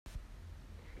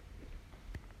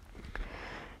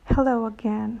Hello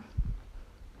again,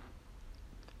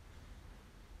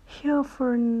 here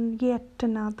for yet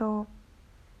another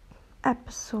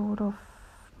episode of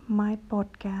my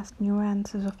podcast,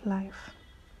 Nuances of Life.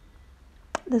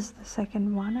 This is the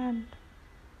second one, and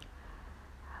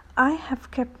I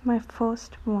have kept my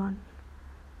first one,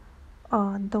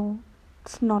 though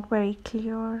it's not very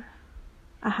clear.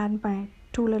 I had my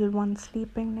two little ones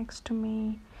sleeping next to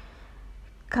me,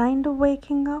 kind of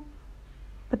waking up,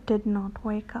 but did not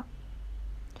wake up.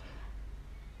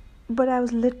 But I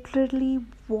was literally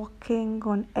walking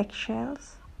on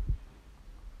eggshells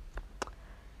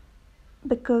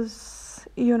because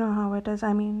you know how it is.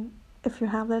 I mean, if you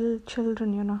have little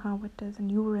children, you know how it is,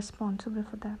 and you're responsible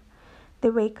for them. They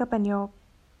wake up and you're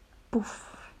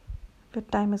poof, your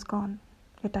time is gone,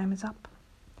 your time is up.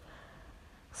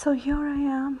 So here I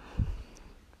am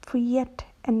for yet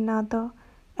another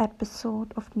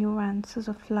episode of Nuances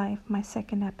of Life, my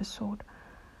second episode.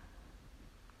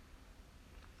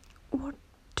 What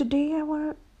today I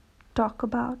want to talk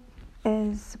about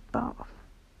is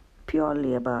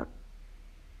purely about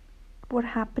what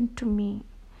happened to me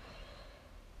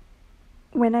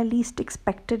when I least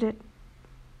expected it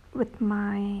with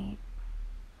my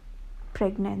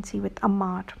pregnancy with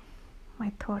Amar,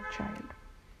 my third child.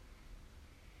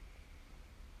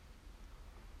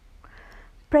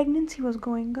 Pregnancy was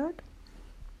going good.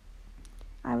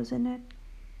 I was in it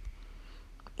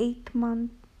 8th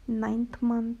month, 9th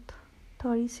month,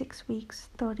 36 weeks,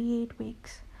 38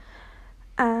 weeks,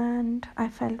 and I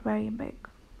felt very big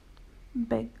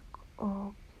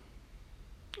on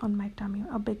my tummy,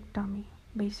 a big tummy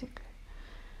basically.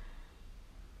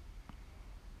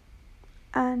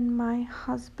 And my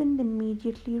husband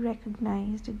immediately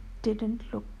recognized it didn't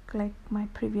look like my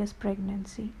previous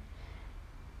pregnancy.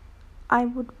 I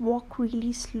would walk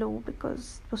really slow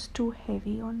because it was too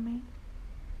heavy on me.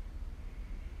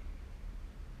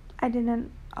 I did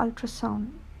an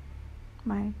ultrasound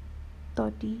my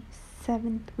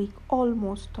 37th week,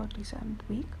 almost 37th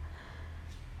week,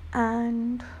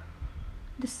 and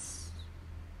this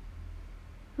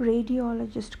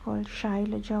radiologist called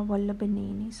Shailaja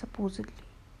Vallabhaneni, supposedly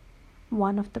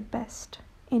one of the best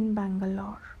in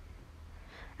Bangalore.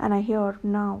 And I hear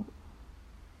now,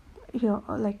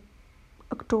 like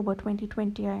October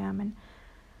 2020, I am in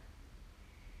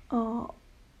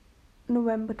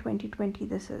November 2020.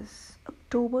 This is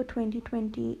October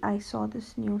 2020. I saw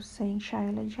this news saying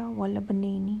Shailaja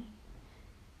Vallabhaneni,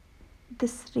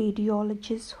 this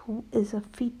radiologist who is a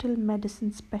fetal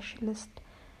medicine specialist,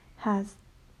 has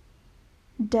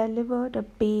delivered a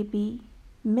baby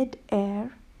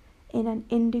mid-air in an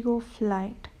Indigo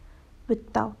flight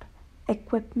without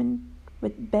equipment,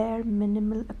 with bare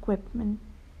minimal equipment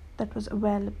that was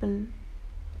available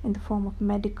in the form of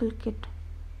medical kit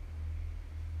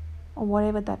or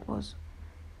whatever that was.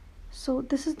 So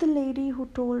this is the lady who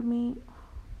told me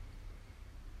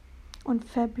on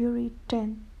February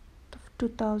 10th of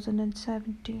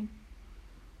 2017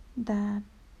 that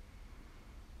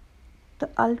the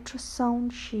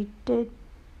ultrasound she did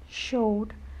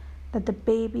showed that the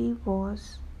baby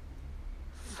was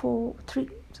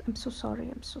I'm so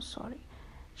sorry.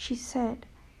 She said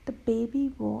the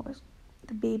baby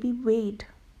weighed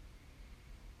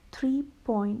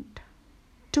 3.2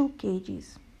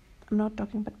 kgs. I'm not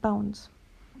talking about pounds.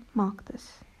 Mark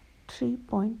this.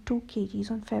 3.2 kgs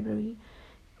on February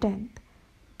 10th.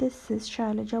 This is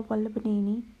Shailaja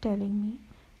Vallabhaneni telling me,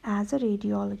 as a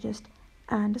radiologist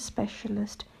and a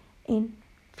specialist in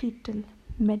fetal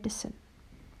medicine.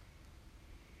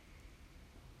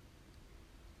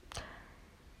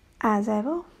 As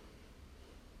ever,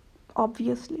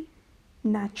 obviously,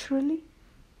 naturally,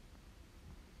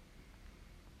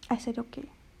 I said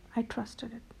okay. I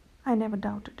trusted it. I never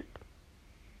doubted it.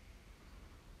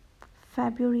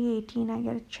 February 18, I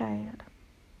get a child,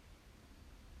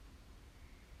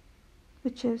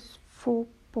 which is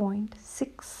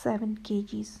 4.67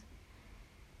 kgs.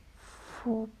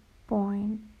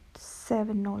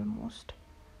 4.7 almost.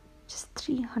 Just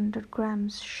 300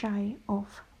 grams shy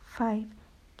of 5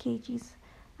 kgs.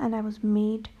 And I was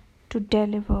made to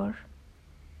deliver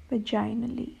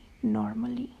vaginally,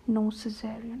 normally, no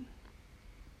cesarean.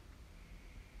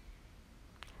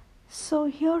 So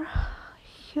here's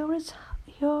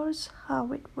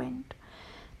how it went.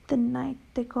 The night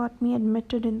they got me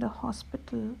admitted in the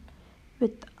hospital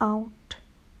without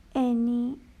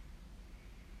any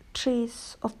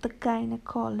trace of the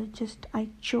gynecologist I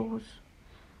chose,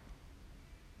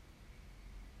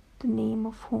 the name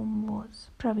of whom was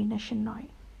Praveena Shenoy.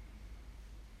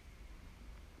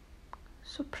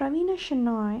 So Praveena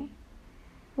Shenoy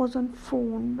was on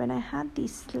phone when I had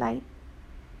these slight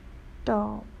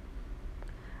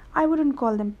I wouldn't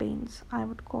call them pains. I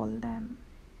would call them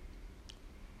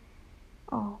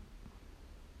oh,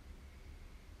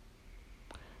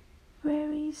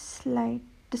 very slight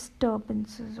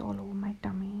disturbances all over my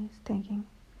tummy.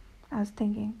 I was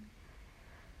thinking,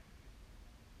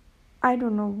 I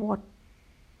don't know what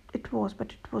it was,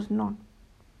 but it was not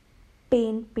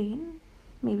pain.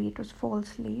 Maybe it was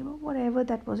false labor, whatever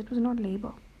that was. It was not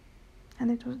labor,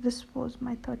 and this was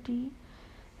my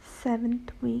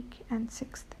 37th week and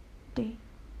 6th day.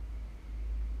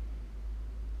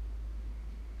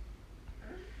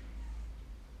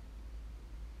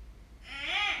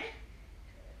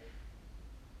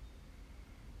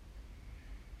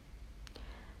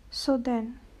 So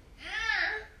then,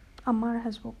 Amar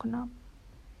has woken up.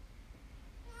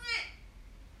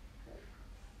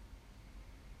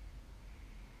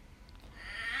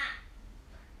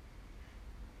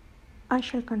 I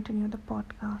shall continue the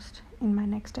podcast in my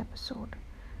next episode.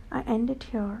 I end it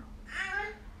here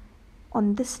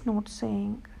on this note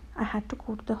saying I had to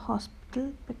go to the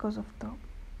hospital because of the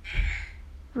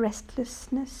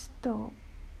restlessness, the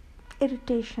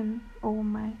irritation over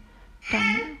my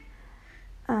tummy,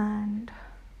 and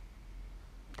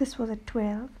this was at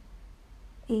 12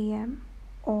 a.m.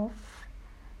 of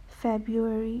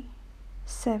February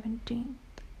 17th.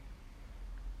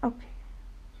 Okay.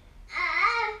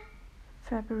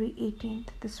 February 18th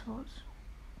this was.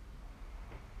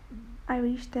 I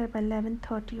reached there by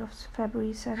 11:30 of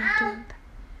February 17th.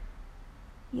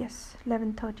 Yes,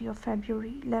 11:30 of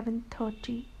February,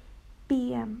 11:30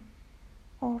 p.m.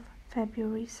 of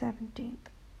February 17th.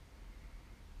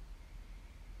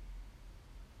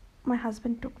 My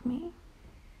husband took me.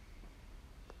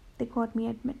 They got me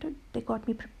admitted. They got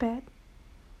me prepared.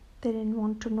 They didn't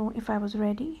want to know if I was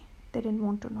ready. They didn't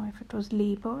want to know if it was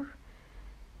labor.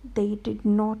 They did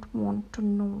not want to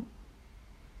know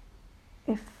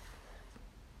if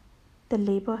the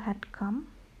labor had come.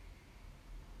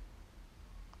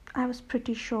 I was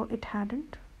pretty sure it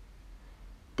hadn't.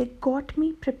 They got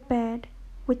me prepared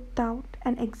without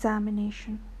an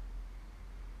examination.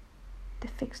 They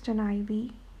fixed an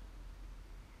IV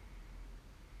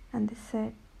and they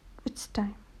said, "It's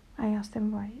time." I asked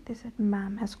them why. They said,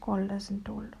 "Ma'am has called us and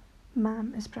told."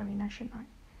 Ma'am is Praveena Shenoy.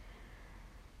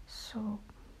 So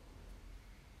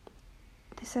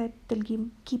they said they'll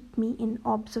keep me in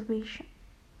observation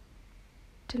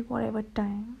till whatever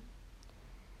time.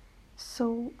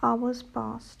 So hours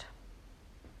passed,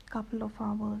 couple of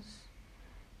hours,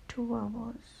 2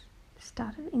 hours. They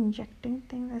started injecting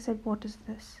things. I said, "What is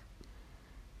this?"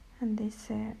 And they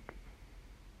said,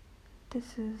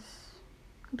 "This is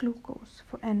glucose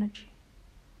for energy.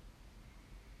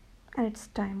 And it's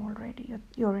time already.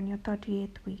 You're in your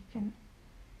 38th week, and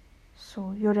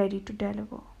so you're ready to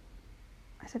deliver."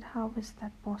 I said, "How is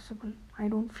that possible? I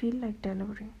don't feel like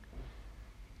delivering."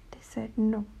 They said,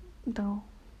 "No, the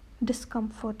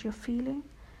discomfort you're feeling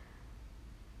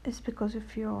is because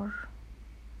of your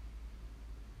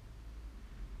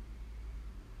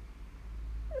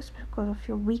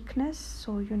weakness,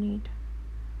 so you need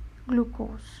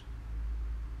glucose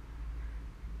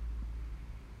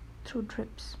through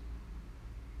drips."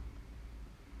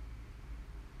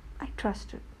 I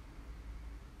trusted.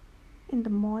 In the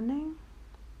morning,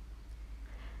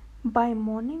 by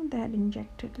morning they had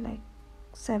injected like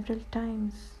several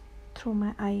times through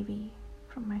my IV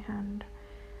from my hand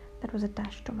that was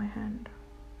attached to my hand,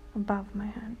 above my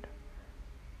hand.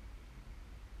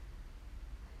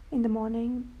 In the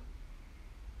morning,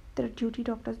 there are duty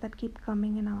doctors that keep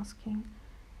coming and asking.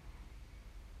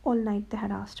 All night they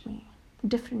had asked me,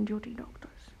 different duty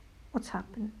doctors, "What's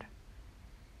happened?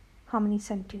 How many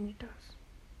centimeters?"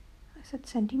 I said,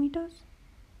 "Centimeters?"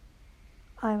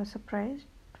 I was surprised.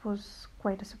 It was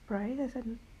quite a surprise. I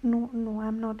said, No,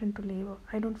 I'm not into labor.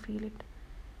 I don't feel it."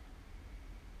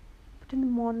 But in the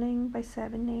morning by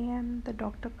 7 a.m., the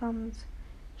doctor comes.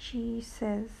 She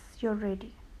says, "You're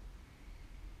ready."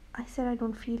 I said, "I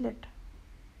don't feel it."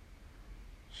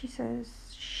 She says,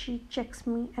 she checks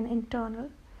me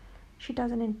she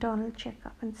does an internal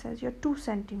checkup and says, "You're 2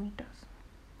 centimeters."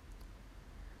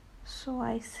 So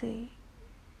I say,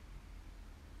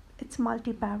 it's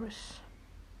multiparous,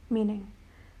 meaning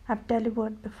I've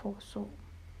delivered before, so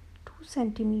 2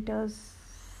 centimeters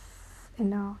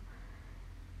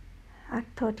at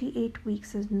 38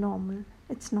 weeks is normal.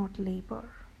 It's not labor.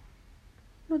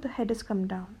 No, the head has come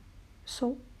down.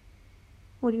 So,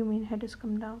 what do you mean head has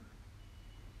come down?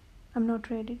 I'm not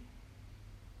ready.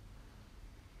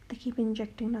 They keep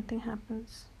injecting, nothing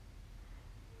happens.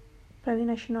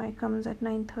 Praveena Shenoy comes at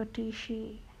 9:30.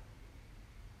 She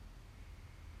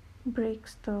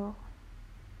breaks the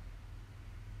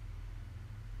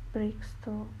breaks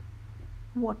the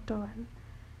water, and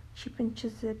she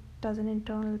pinches it, does an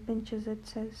internal pinches it,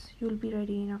 says you'll be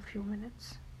ready in a few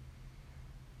minutes.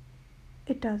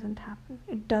 It doesn't happen.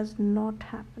 It does not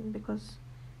happen because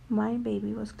my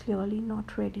baby was clearly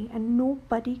not ready, and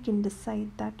nobody can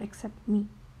decide that except me.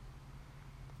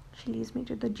 She leaves me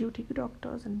to the duty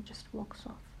doctors and just walks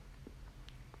off.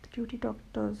 The duty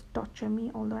doctors torture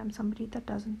me, although I'm somebody that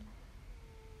doesn't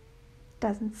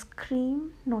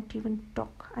scream, not even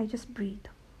talk. I just breathe.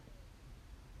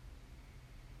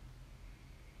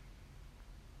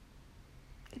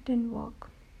 It didn't work.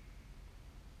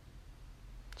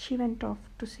 She went off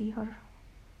to see her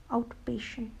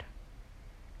outpatient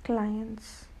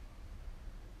clients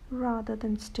rather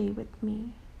than stay with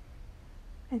me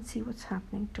and see what's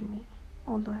happening to me,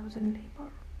 although I was in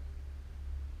labor.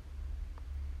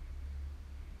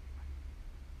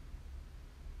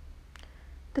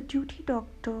 The duty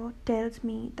doctor tells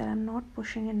me that I'm not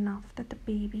pushing enough, that the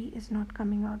baby is not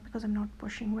coming out because I'm not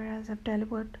pushing, whereas I've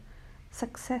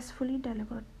successfully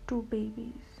delivered 2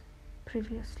 babies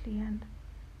previously, and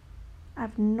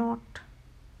I've not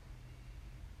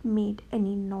made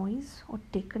any noise or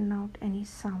taken out any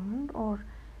sound or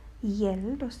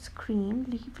yelled or screamed,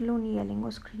 leave alone yelling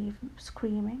or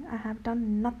screaming. I have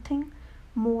done nothing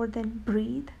more than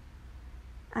breathe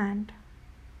and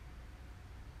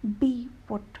be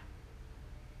what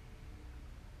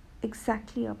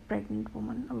exactly a pregnant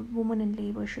woman, a woman in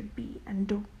labor should be and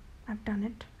do. I've done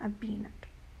it. I've been it.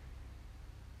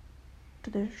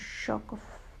 To the shock of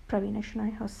Pravina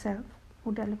Shenoy herself,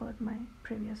 who delivered my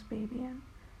previous baby, and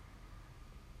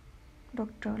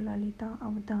Dr. Lalita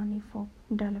Avadani for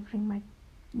delivering my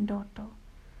daughter,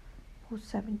 who's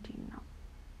 17 now.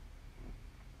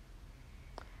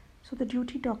 So the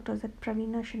duty doctors that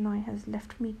Pravina Shenoy has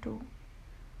left me to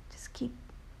just keep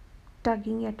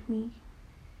tugging at me,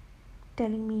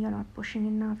 telling me you're not pushing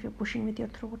enough, you're pushing with your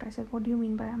throat. I said, what do you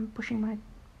mean by I'm pushing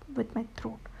with my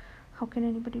throat? How can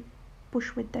anybody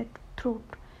push with that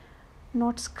throat?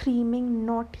 Not screaming,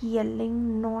 not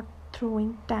yelling, not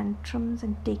throwing tantrums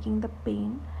and taking the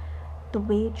pain the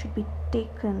way it should be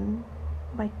taken,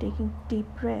 by taking deep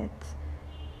breaths,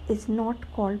 is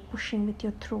not called pushing with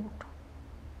your throat.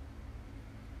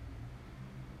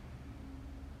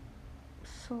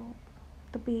 So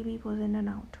the baby was in and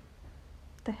out.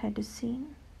 The head is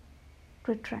seen,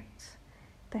 retracts.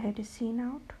 The head is seen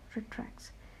out,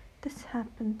 retracts. This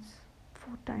happens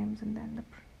 4 times, and then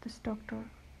this doctor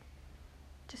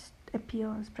just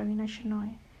appears. Pravina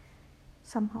Shenoy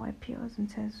somehow appears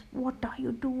and says, what are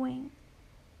you doing?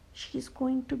 She's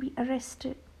going to be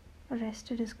arrested.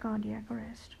 Arrested is cardiac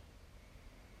arrest.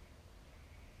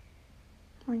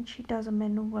 When she does a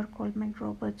maneuver called Meg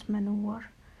Roberts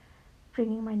maneuver,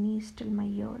 bringing my knees till my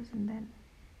ears, and then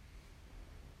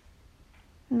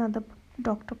another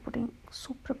doctor putting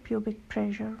suprapubic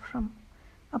pressure from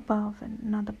above, and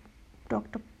another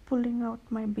doctor pulling out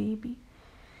my baby,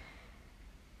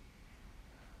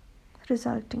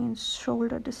 resulting in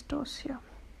shoulder dystocia,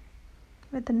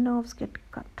 where the nerves get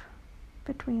cut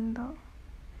between the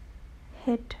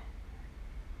head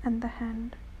and the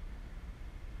hand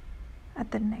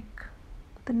at the neck,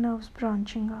 the nerves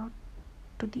branching out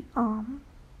to the arm,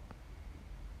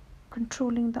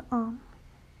 controlling the arm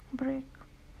break.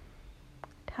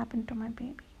 It happened to my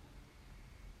baby.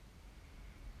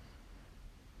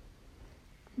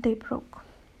 They broke.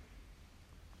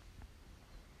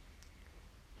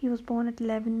 He was born at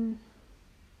 11:15,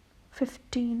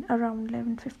 around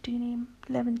 11:15 a.m.,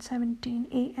 11:17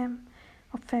 a.m.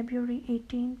 of February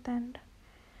 18th, and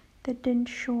they didn't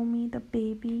show me the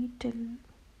baby till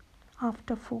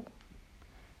after 4.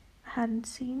 I hadn't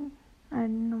seen. I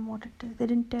didn't know what it is. They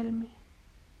didn't tell me.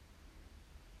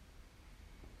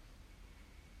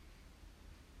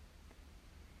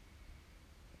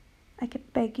 I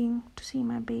kept begging to see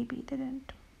my baby. They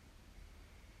didn't.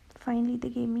 Finally, they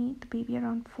gave me the baby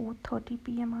around 4:30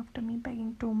 p.m. after me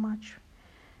begging too much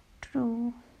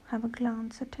to have a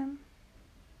glance at him.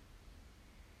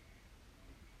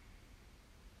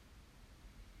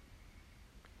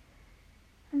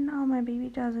 And now my baby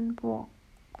doesn't walk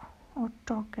or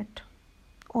talk at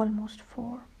almost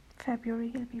 4. February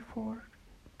he'll be 4.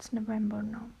 It's November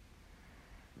now.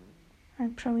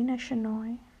 And Pravina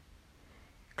Shenoy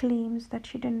claims that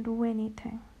she didn't do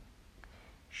anything.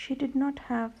 She did not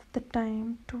have the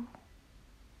time to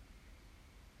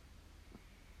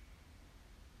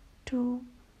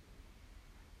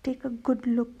take a good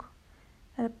look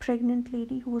at a pregnant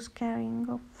lady who was carrying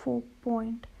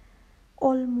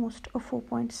almost a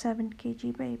 4.7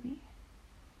 kg baby.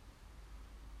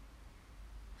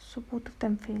 So both of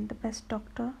them failed. The best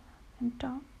doctor in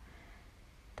town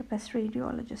the best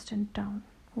radiologist in town,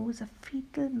 who was a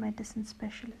fetal medicine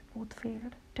specialist, both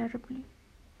failed terribly.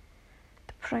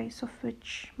 The price of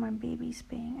which my baby is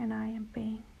paying and I am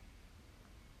paying.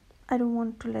 I don't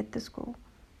want to let this go.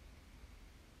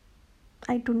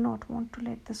 I do not want to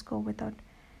let this go without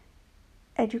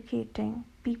educating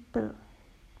people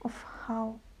of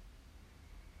how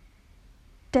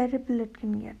terrible it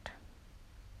can get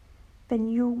when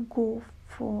you go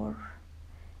for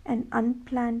an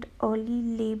unplanned early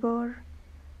labor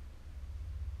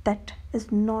that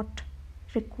is not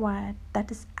required, that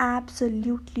is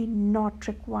absolutely not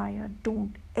required.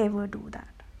 Don't ever do that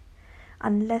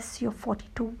unless you're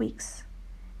 42 weeks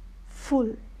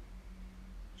full.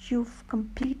 You've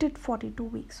completed 42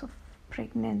 weeks of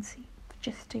pregnancy,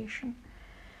 gestation,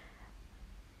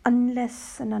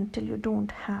 unless and until you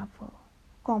don't have a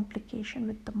complication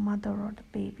with the mother or the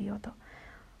baby,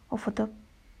 or for the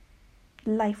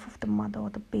life of the mother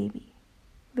or the baby.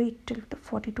 Wait till the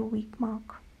 42-week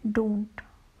mark. Don't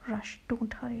rush,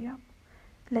 don't hurry up.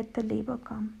 Let the labor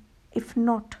come. If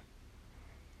not,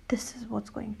 this is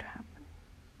what's going to happen.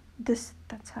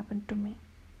 That's happened to me.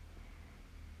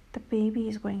 The baby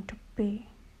is going to pay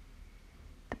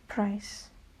the price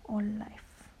all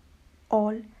life.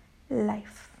 All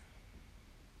life.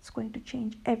 It's going to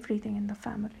change everything in the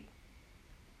family.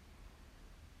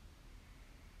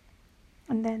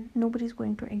 And then nobody's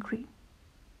going to agree.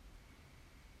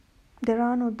 There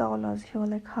are no dollars here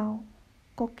like how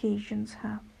Caucasians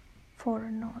have,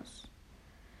 foreigners.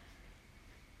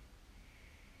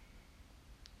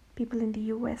 People in the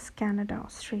US, Canada,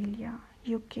 Australia,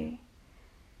 UK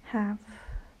have.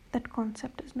 That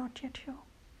concept is not yet here.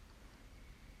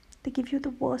 They give you the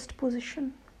worst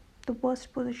position. The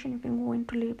worst position you can go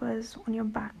into labor is on your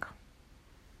back.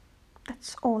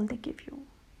 That's all they give you.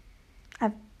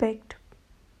 I've begged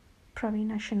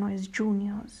Pravina Shenoy's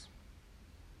juniors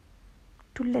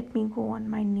to let me go on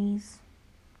my knees,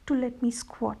 to let me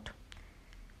squat.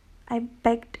 I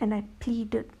begged and I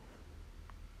pleaded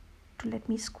to let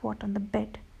me squat on the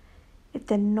bed if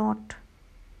they're not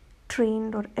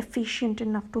trained or efficient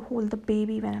enough to hold the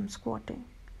baby when I'm squatting,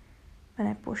 when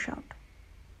I push out.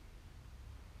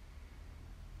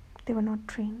 They were not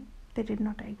trained. They did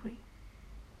not agree.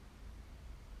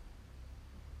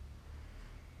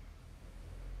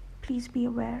 Please be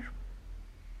aware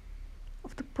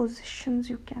of the positions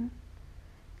you can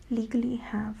legally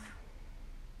have.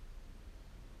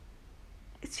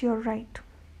 It's your right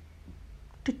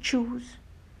to choose,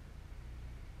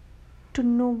 to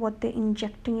know what they're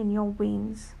injecting in your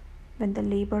veins when the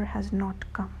labor has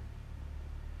not come.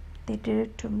 They did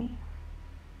it to me,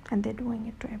 and they're doing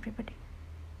it to everybody.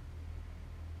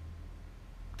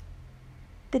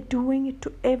 They're doing it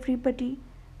to everybody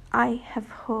I have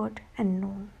heard and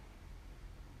known.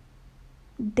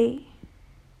 The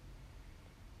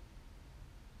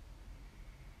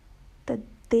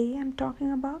they I'm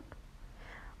talking about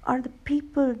are the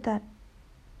people that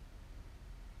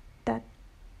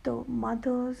the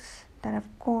mothers that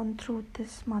have gone through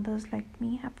this, mothers like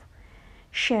me, have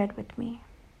shared with me.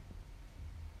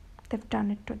 They've done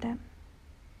it to them.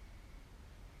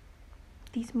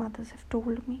 These mothers have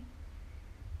told me.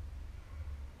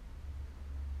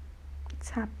 It's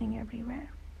happening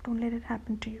everywhere. Don't let it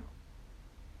happen to you.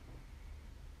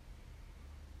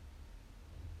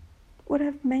 What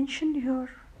I've mentioned here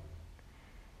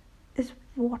is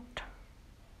what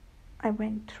I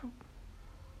went through.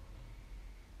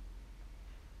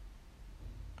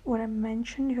 What I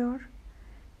mentioned here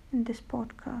in this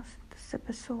podcast, this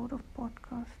episode of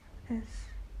podcast, is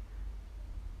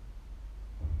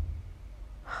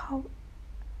how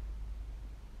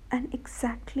and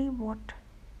exactly what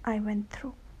I went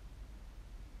through.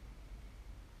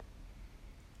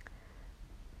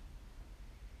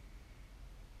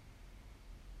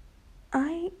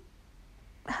 I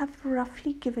have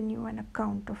roughly given you an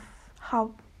account of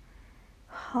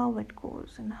how it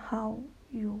goes and how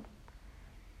you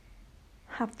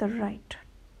have the right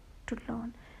to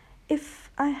learn. If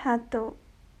I had the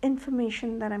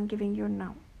information that I'm giving you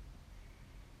now,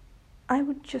 I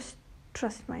would just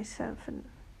trust myself and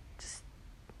just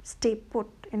stay put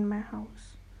in my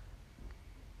house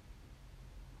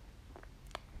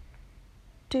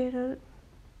till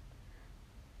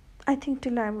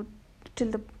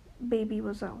the baby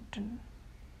was out, and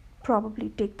probably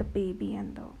take the baby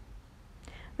and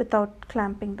without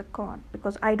clamping the cord,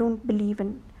 because I don't believe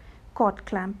in cord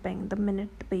clamping the minute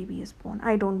the baby is born.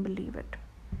 I don't believe it.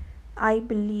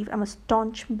 I'm a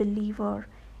staunch believer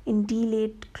in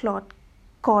delayed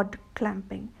cord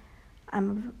clamping.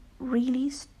 I'm a really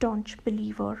staunch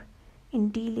believer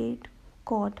in delayed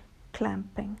cord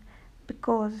clamping,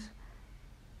 because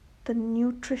the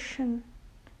nutrition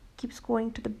keeps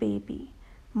going to the baby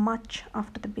much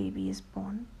after the baby is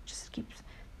born. Just keeps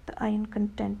the iron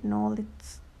content and all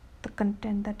the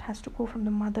content that has to go from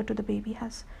the mother to the baby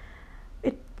has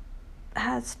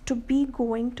to be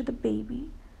going to the baby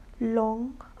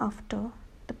long after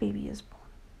the baby is born.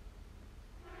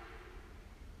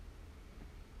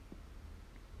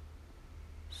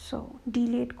 So,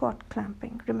 delayed cord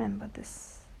clamping, remember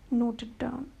this, note it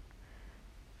down,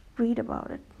 read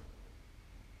about it,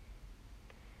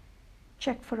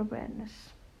 check for awareness.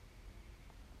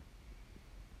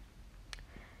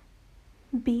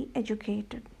 Be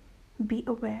educated, be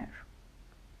aware,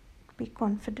 be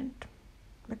confident,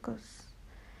 because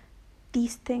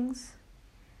these things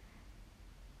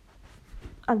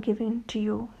are given to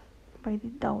you by the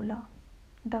Daula.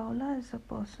 Daula is a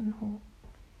person who,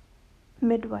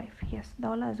 midwife, yes,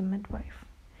 Daula is a midwife.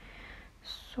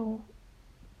 So,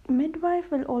 midwife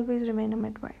will always remain a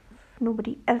midwife.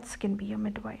 Nobody else can be a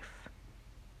midwife.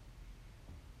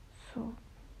 So,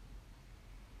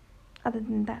 other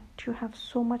than that, you have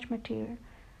so much material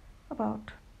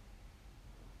about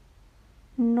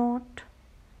not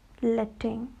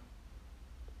letting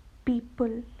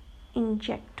people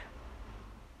inject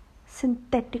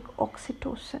synthetic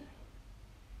oxytocin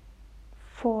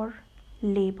for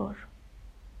labor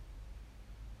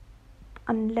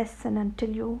unless and until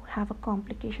you have a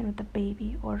complication with the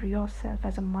baby or yourself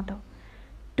as a mother.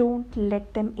 Don't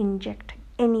let them inject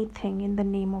anything in the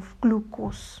name of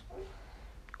glucose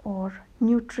or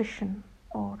nutrition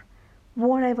or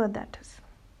whatever that is,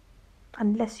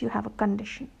 unless you have a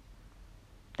condition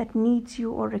that needs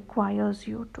you or requires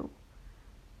you to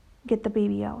get the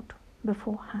baby out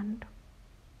beforehand.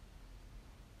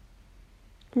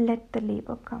 Let the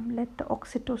labor come, let the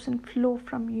oxytocin flow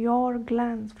from your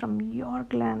glands, from your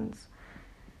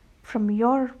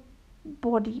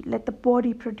body. Let the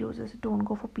body produce it. Don't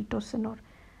go for pitocin or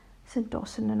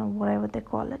syntocin or whatever they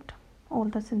call it, all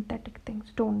the synthetic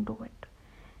things. Don't do it.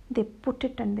 They put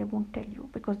it and they won't tell you,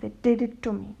 because they did it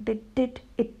to me. They did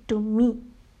it to me.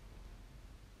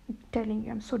 I'm telling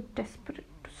you, I'm so desperate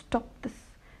to stop this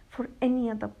for any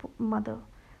other mother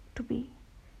to be.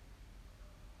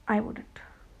 I wouldn't.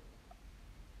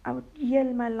 I would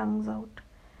yell my lungs out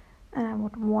and I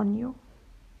would warn you.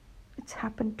 It's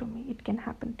happened to me. It can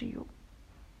happen to you.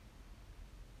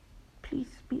 Please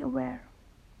be aware.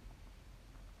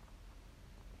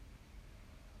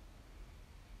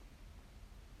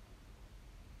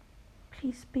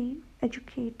 Please be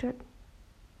educated.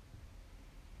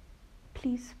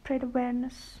 Please spread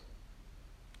awareness.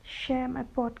 Share my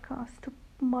podcast to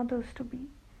mothers to be,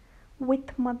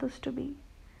 with mothers to be,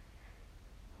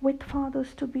 with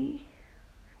fathers to be,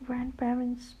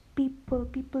 grandparents, people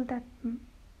that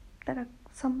are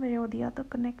somewhere or the other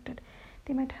connected.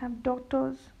 They might have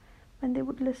daughters. When they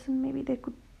would listen, maybe they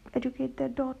could educate their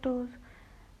daughters.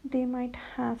 They might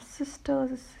have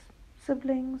sisters,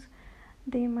 siblings.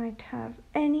 They might have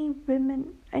any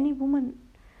woman,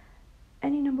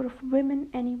 any number of women,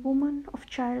 any woman of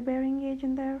childbearing age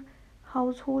in their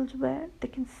households where they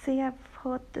can say, I've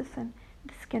heard this and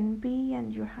this can be,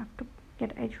 and you have to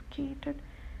get educated.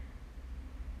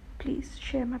 Please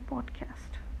share my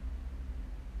podcast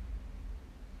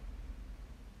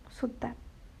so that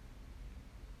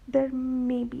there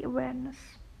may be awareness.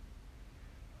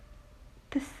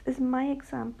 This is my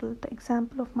example, the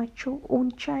example of my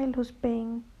own child who's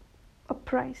paying a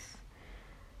price.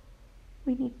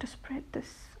 We need to spread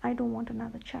this. I don't want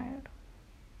another child.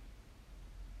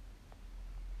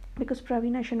 Because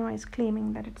Praveena Shenoy is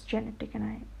claiming that it's genetic,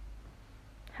 and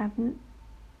I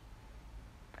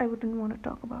wouldn't want to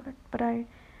talk about it. But I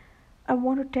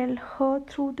want to tell her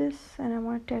through this, and I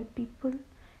want to tell people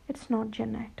it's not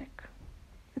genetic.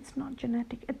 It's not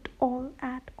genetic at all,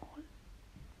 at all.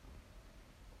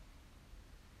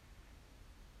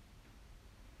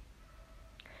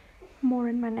 More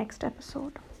in my next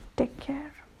episode. Take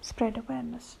care. Spread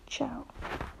awareness. Ciao.